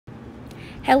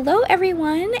Hello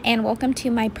everyone, and welcome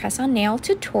to my press-on nail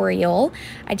tutorial.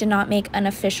 I did not make an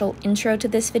official intro to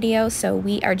this video, so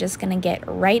we are just going to get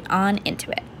right on into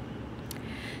it.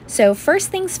 So first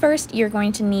things first, you're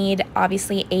going to need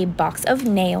obviously a box of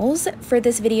nails. For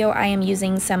this video, I am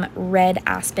using some Res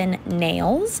Aspen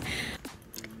nails.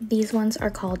 These ones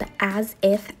are called As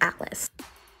If Alice.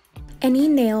 Any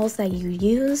nails that you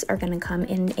use are going to come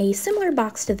in a similar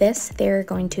box to this. They're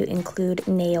going to include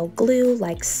nail glue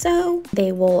like so.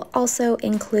 They will also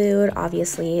include,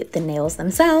 obviously, the nails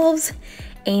themselves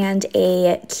and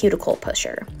a cuticle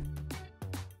pusher.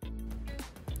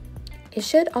 It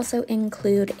should also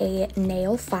include a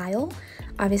nail file.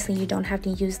 Obviously, you don't have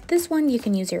to use this one. You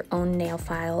can use your own nail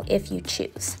file if you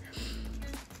choose.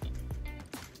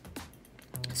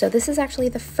 So this is actually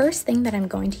the first thing that I'm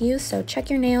going to use, so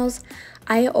check your nails.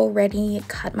 I already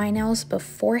cut my nails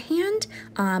beforehand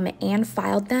and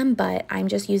filed them, but I'm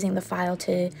just using the file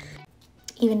to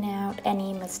even out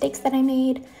any mistakes that I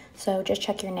made. So just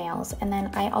check your nails. And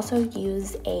then I also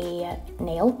use a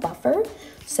nail buffer.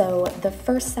 So the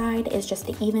first side is just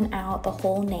to even out the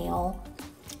whole nail.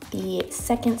 The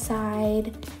second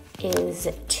side is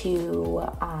to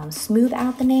smooth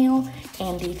out the nail,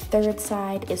 and the third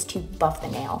side is to buff the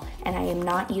nail. And I am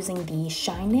not using the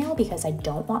shine nail because I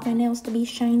don't want my nails to be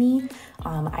shiny.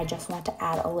 I just want to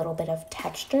add a little bit of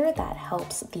texture that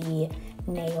helps the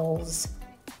nails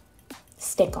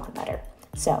stick on better.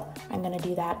 So I'm gonna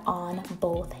do that on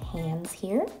both hands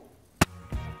here.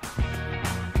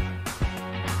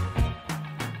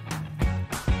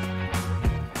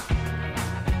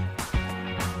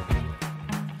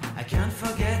 Can't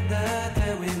forget the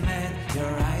day we met. Your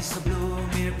eyes so blue,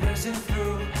 me piercing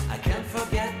through. I can't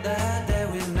forget the day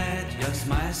we met. Your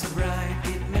smile so bright,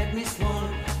 it made me swoon.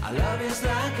 Our love is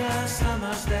like a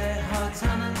summer's day, hot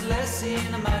and endless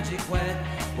in a magic way.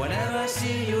 Whenever I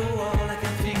see you, all I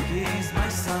can think is my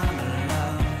summer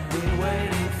love. Been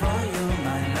waiting for you,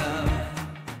 my love.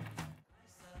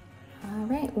 All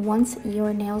right, once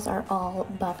your nails are all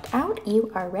buffed out,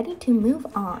 you are ready to move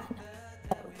on.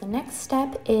 The next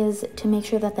step is to make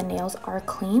sure that the nails are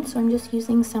clean. So I'm just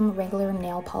using some regular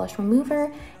nail polish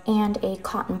remover and a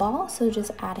cotton ball. So just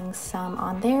adding some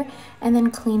on there and then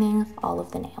cleaning all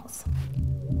of the nails.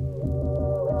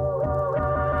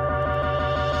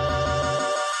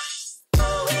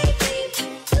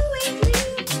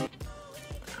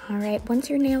 All right, once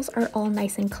your nails are all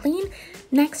nice and clean,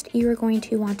 next you're going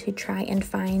to want to try and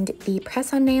find the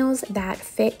press-on nails that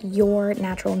fit your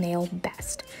natural nail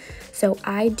best. So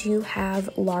I do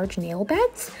have large nail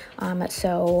beds,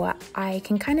 so I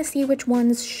can kind of see which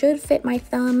ones should fit my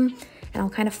thumb, and I'll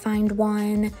kind of find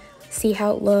one, see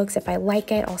how it looks. If I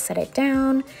like it, I'll set it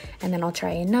down, and then I'll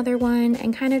try another one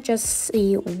and kind of just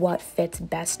see what fits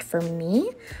best for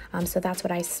me. So that's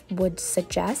what I would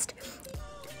suggest.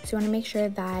 So you want to make sure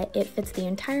that it fits the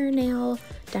entire nail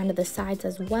down to the sides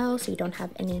as well, so you don't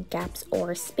have any gaps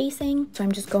or spacing. So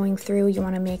I'm just going through. You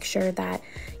want to make sure that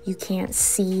you can't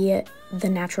see the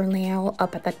natural nail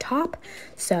up at the top.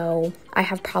 So I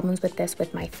have problems with this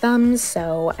with my thumbs,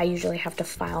 so I usually have to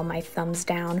file my thumbs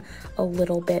down a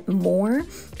little bit more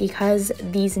because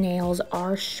these nails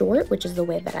are short, which is the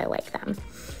way that I like them.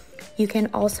 You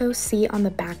can also see on the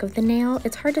back of the nail,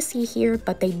 it's hard to see here,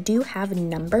 but they do have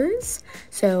numbers.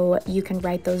 So you can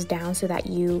write those down so that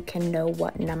you can know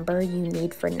what number you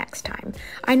need for next time.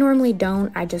 I normally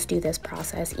don't, I just do this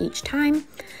process each time.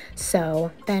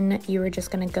 So then you are just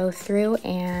gonna go through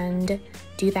and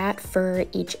do that for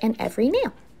each and every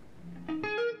nail.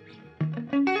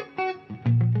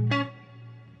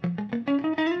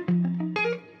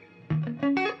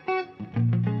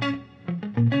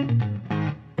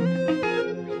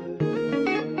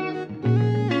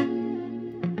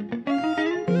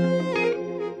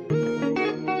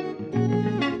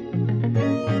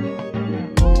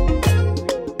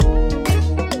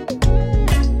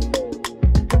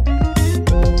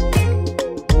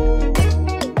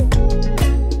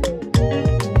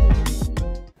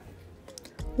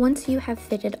 Once you have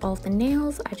fitted all the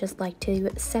nails, I just like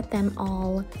to set them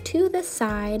all to the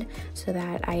side so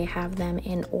that I have them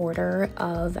in order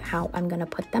of how I'm gonna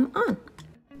put them on.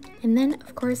 And then,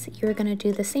 of course, you're gonna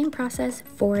do the same process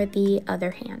for the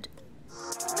other hand.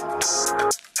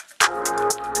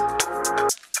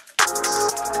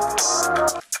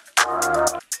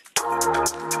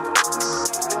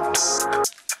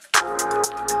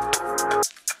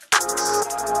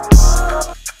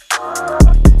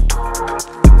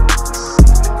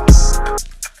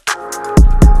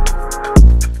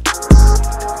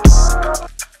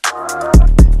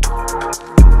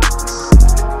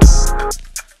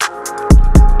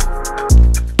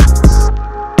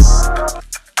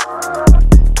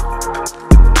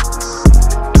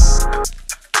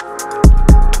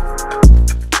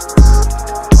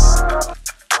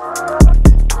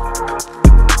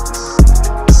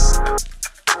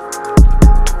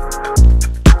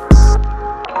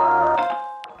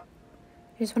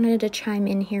 just wanted to chime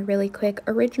in here really quick.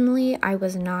 Originally, I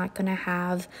was not gonna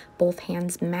have both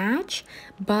hands match,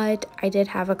 but I did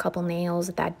have a couple nails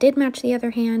that did match the other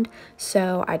hand,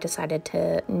 so I decided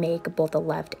to make both the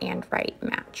left and right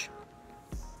match.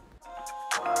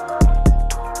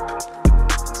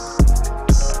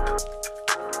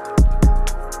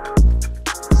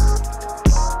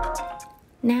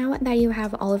 Now that you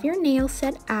have all of your nails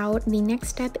set out, the next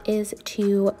step is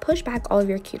to push back all of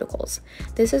your cuticles.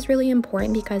 This is really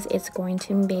important because it's going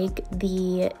to make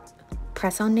the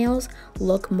press-on nails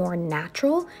look more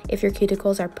natural if your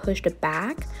cuticles are pushed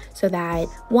back, so that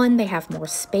one, they have more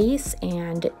space,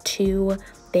 and two,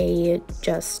 they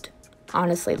just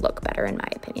honestly look better in my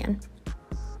opinion.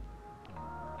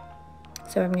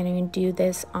 So I'm going to do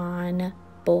this on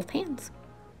both hands.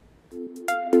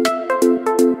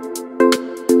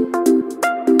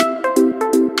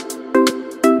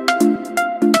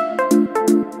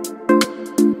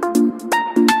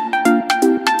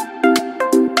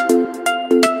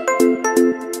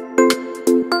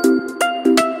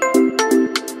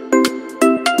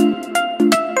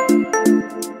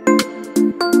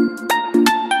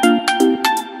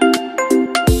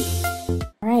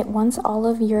 Once all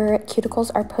of your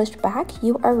cuticles are pushed back,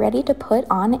 you are ready to put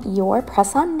on your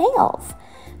press-on nails.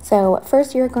 So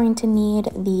first you're going to need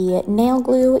the nail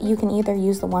glue. You can either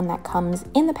use the one that comes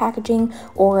in the packaging,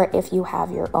 or if you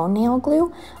have your own nail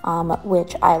glue,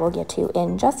 which I will get to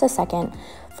in just a second.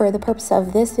 For the purpose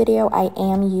of this video, I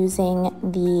am using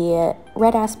the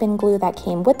Res Aspen glue that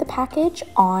came with the package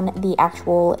on the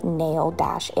actual nail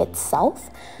dash itself.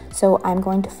 So I'm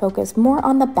going to focus more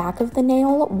on the back of the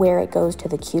nail where it goes to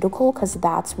the cuticle, because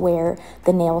that's where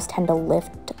the nails tend to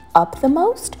lift up the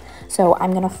most. So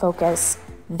I'm going to focus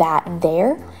that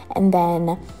there. And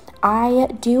then I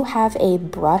do have a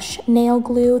brush nail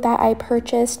glue that I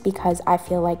purchased because I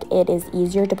feel like it is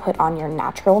easier to put on your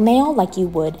natural nail like you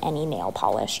would any nail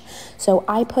polish. So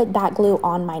I put that glue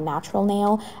on my natural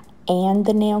nail and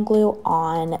the nail glue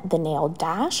on the nail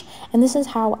dash. And this is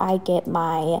how I get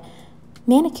my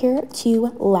manicure to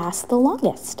last the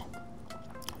longest.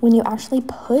 When you actually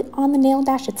put on the nail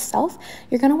dash itself,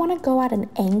 you're going to want to go at an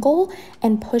angle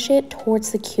and push it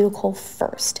towards the cuticle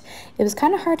first. It was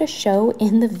kind of hard to show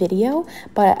in the video,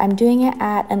 but I'm doing it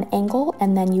at an angle,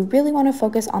 and then you really want to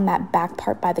focus on that back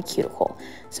part by the cuticle.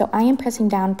 So I am pressing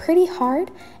down pretty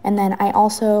hard, and then I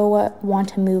also want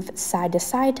to move side to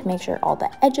side to make sure all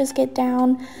the edges get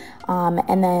down.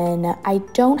 And then I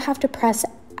don't have to press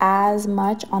as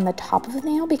much on the top of the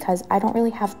nail because I don't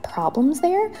really have problems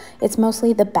there. It's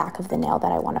mostly the back of the nail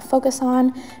that I want to focus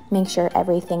on, make sure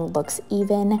everything looks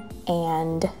even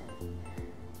and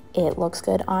it looks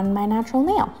good on my natural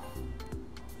nail.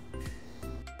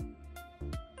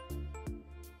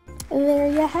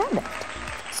 There you have it.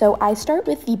 So I start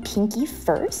with the pinky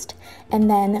first and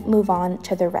then move on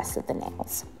to the rest of the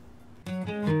nails.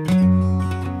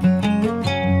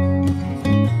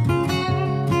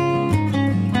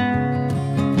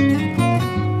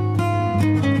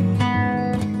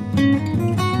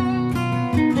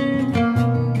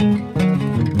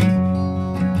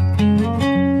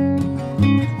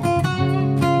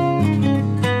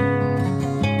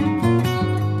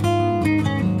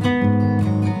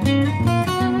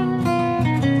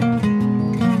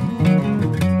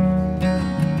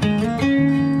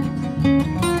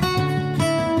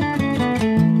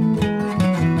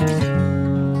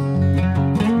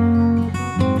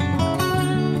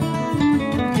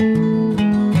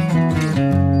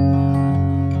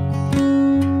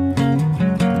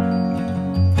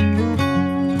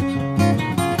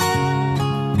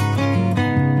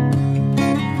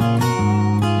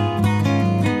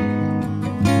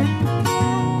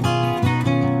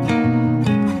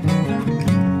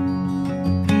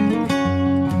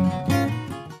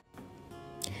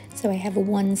 So I have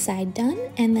one side done,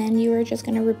 and then you are just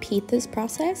going to repeat this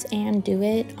process and do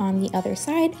it on the other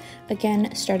side,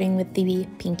 again starting with the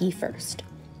pinky first.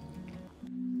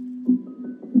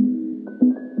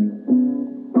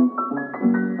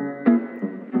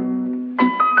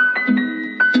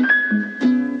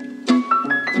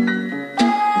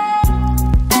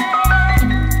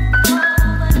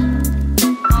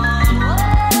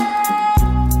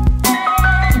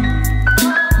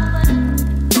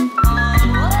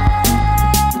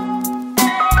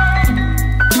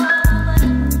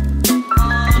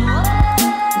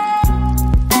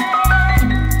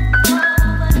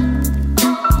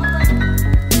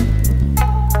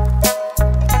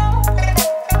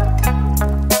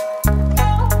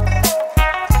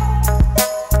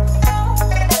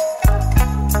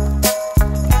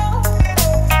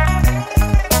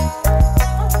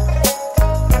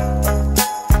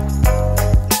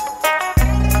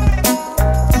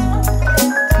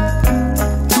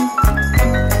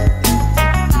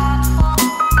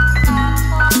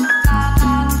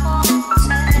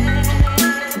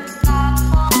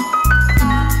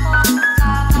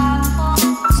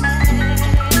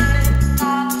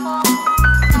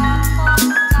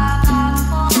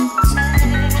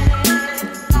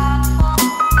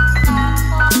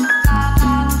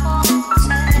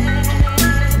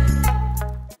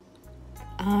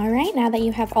 right, now that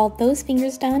you have all those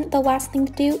fingers done, the last thing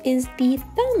to do is the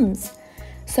thumbs.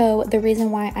 So the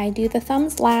reason why I do the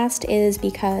thumbs last is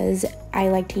because I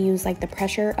like to use like the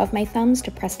pressure of my thumbs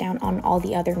to press down on all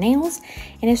the other nails.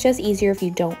 And it's just easier if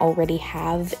you don't already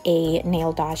have a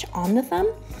nail dash on the thumb.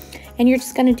 And you're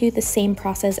just gonna do the same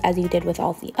process as you did with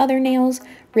all the other nails,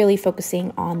 really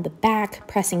focusing on the back,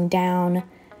 pressing down,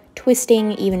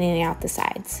 twisting, evening out the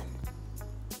sides.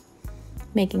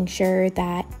 Making sure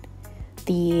that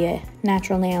the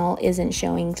natural nail isn't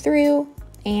showing through,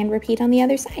 and repeat on the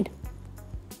other side.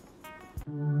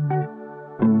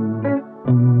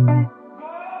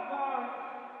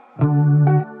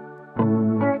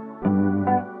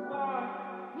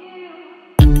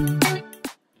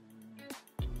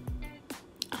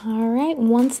 All right,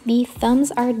 once the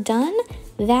thumbs are done,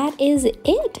 that is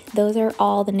it. Those are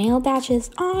all the nail dashes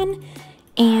on,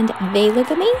 and they look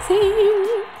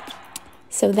amazing.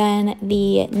 So then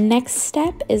the next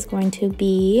step is going to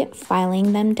be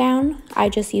filing them down. I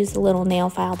just use the little nail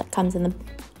file that comes in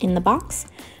the box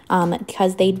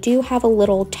because they do have a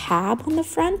little tab on the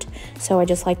front. So I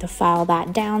just like to file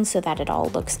that down so that it all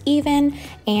looks even,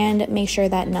 and make sure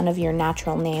that none of your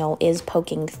natural nail is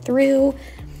poking through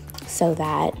so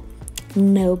that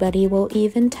nobody will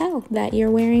even tell that you're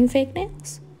wearing fake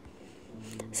nails.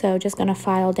 So just gonna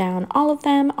file down all of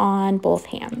them on both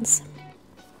hands.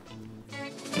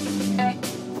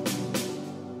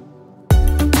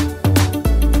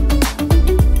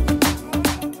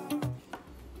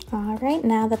 All right,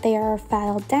 now that they are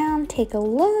filed down, take a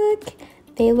look.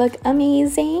 They look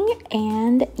amazing,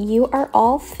 and you are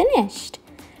all finished.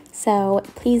 So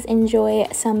please enjoy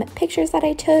some pictures that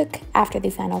I took after the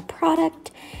final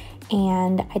product.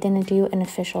 And I didn't do an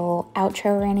official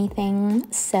outro or anything,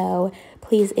 so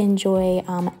please enjoy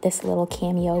this little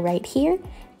cameo right here.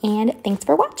 And thanks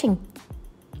for watching.